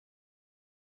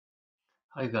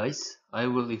Hi guys, I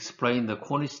will explain the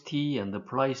Conicity and the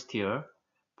Ply Steer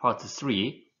part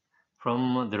 3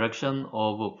 from direction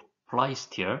of Ply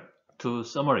Steer to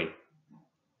summary.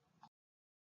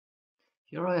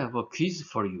 Here I have a quiz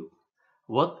for you.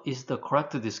 What is the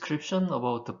correct description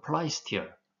about the Ply Steer?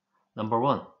 Number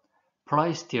 1.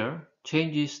 Ply Steer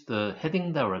changes the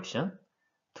heading direction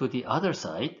to the other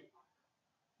side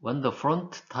when the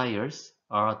front tires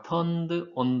are turned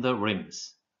on the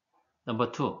rims. Number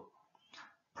 2.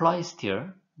 Ply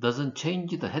Steer doesn't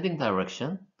change the heading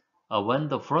direction when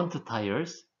the front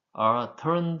tires are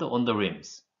turned on the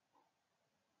rims.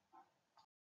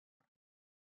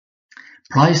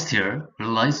 Ply Steer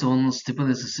relies on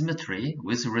stiffness symmetry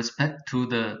with respect to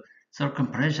the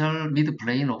circumferential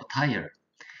midplane of tire.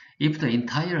 If the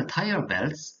entire tire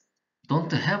belts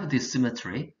don't have this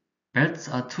symmetry, belts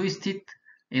are twisted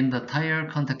in the tire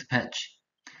contact patch.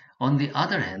 On the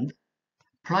other hand,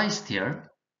 Ply Steer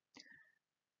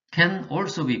can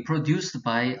also be produced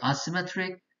by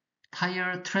asymmetric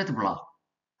tire tread block.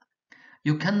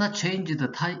 You cannot change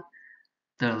the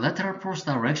lateral force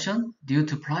direction due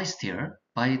to Ply Steer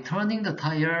by turning the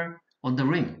tire on the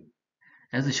rim.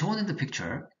 As shown in the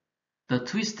picture, the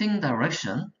twisting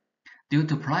direction due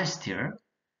to Ply Steer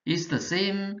is the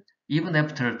same even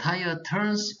after tire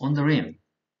turns on the rim.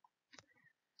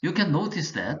 You can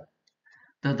notice that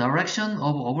the direction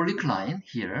of oblique line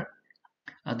here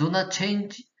do not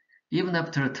change even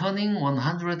after turning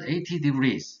 180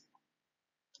 degrees,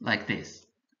 like this.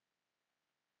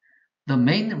 The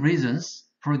main reasons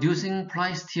producing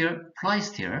Ply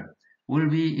Steer will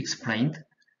be explained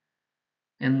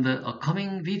in the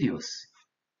upcoming videos.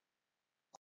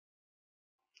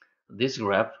 This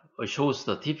graph shows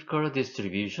the typical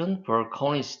distribution per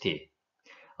conicity.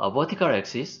 A vertical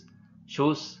axis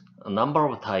shows a number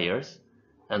of tires,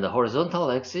 and the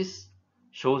horizontal axis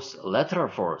shows lateral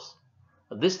force.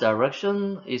 This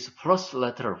direction is plus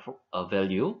lateral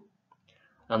value,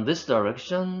 and this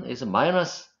direction is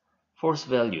minus force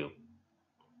value.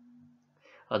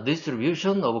 A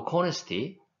distribution of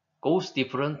conicity goes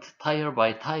different tire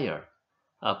by tire.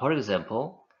 For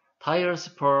example, tires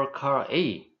per car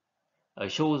A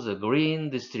shows a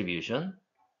green distribution.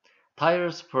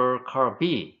 Tires per car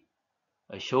B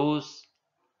shows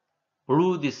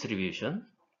blue distribution,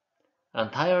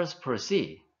 and tires per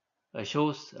C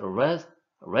shows red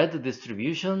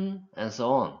distribution, and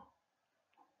so on.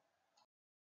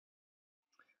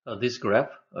 This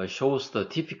graph shows the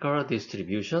typical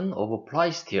distribution of Ply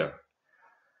Steer.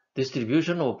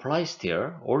 Distribution of Ply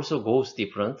Steer also goes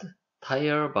different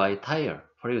tire by tire.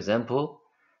 For example,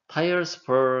 tires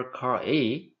per car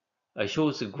A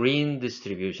shows green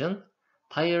distribution.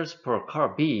 Tires per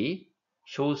car B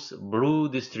shows blue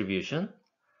distribution,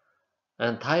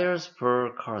 and tires per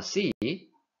car C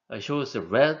shows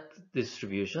red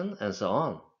distribution, and so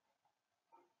on.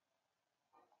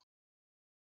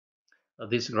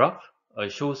 This graph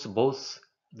shows both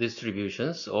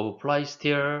distributions of Ply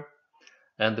Steer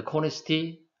and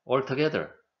conicity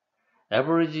altogether.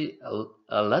 Average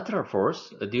lateral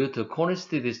force due to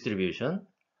conicity distribution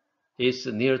is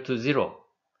near to zero,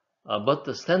 but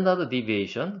the standard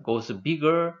deviation goes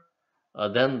bigger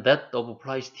than that of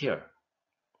Ply Steer.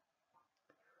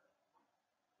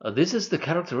 This is the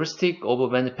characteristic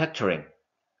of manufacturing.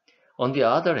 On the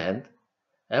other hand,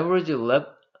 average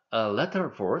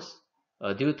lateral force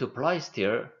due to Ply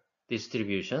Steer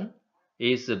distribution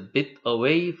is a bit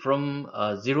away from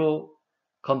zero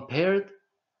compared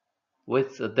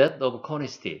with that of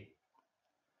conicity,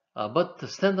 but the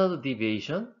standard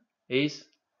deviation is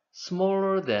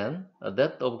smaller than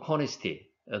that of conicity.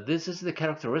 This is the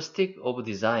characteristic of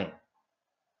design.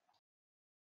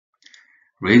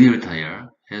 Radial tire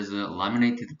has a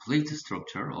laminated plate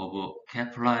structure of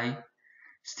Ply,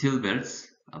 steel belts,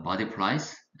 body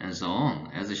plies, and so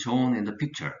on, as shown in the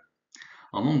picture.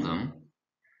 Among them,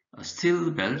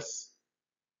 steel belts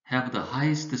have the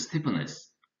highest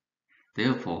stiffness.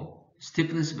 Therefore,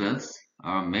 stiffness belts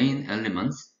are main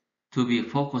elements to be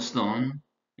focused on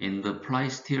in the Ply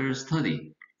Steer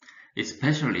study,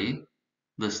 especially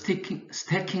the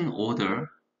stacking order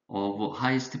of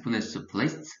high stiffness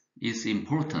plates is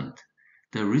important.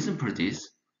 The reason for this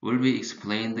will be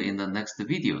explained in the next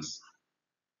videos.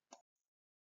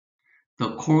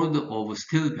 The chord of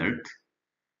steel belt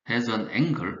has an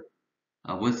angle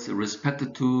with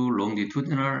respect to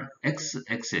longitudinal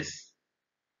x-axis.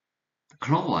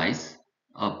 Clockwise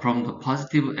from the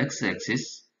positive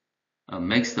x-axis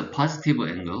makes the positive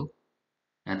angle,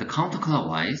 and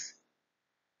counterclockwise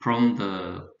from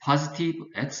the positive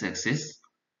x-axis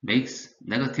makes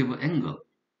negative angle.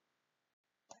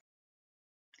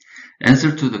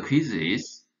 Answer to the quiz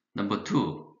is Number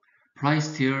 2, Ply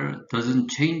Steer doesn't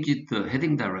change the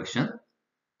heading direction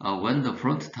when the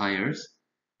front tires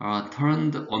are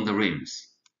turned on the rims.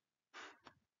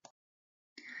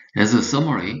 As a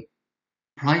summary,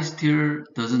 Ply Steer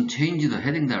doesn't change the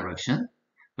heading direction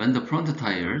when the front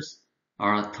tires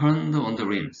are turned on the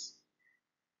rims.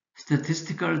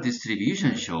 Statistical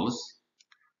distribution shows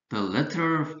the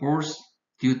lateral force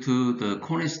due to the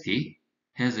conicity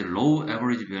has a low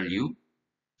average value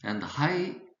and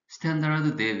high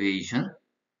standard deviation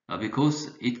because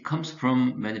it comes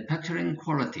from manufacturing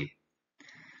quality.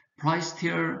 Ply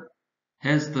Steer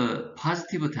has the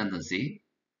positive tendency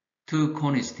to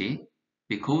conicity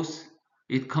because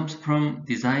it comes from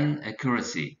design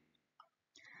accuracy.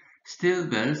 Steel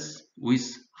belts with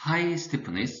high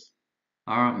stiffness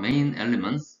are main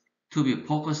elements to be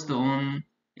focused on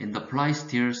in the Ply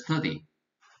Steer study.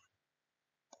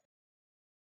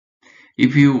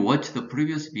 If you watch the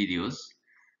previous videos,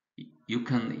 you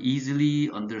can easily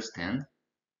understand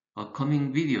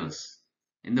upcoming videos.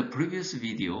 In the previous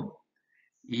video,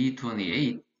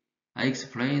 E28, I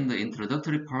explained the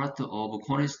introductory part of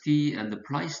conicity and the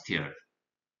Ply Steer.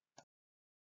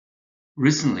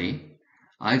 Recently,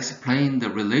 I explained the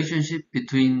relationship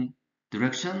between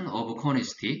direction of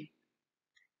conicity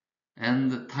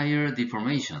and tire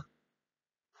deformation.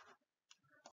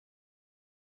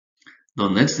 The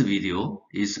next video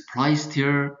is Ply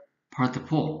Steer Part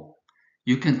 4.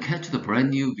 You can catch the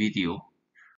brand new video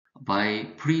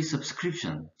by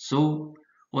pre-subscription, so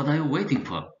what are you waiting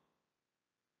for?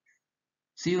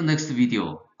 See you next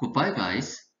video. Goodbye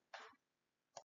guys.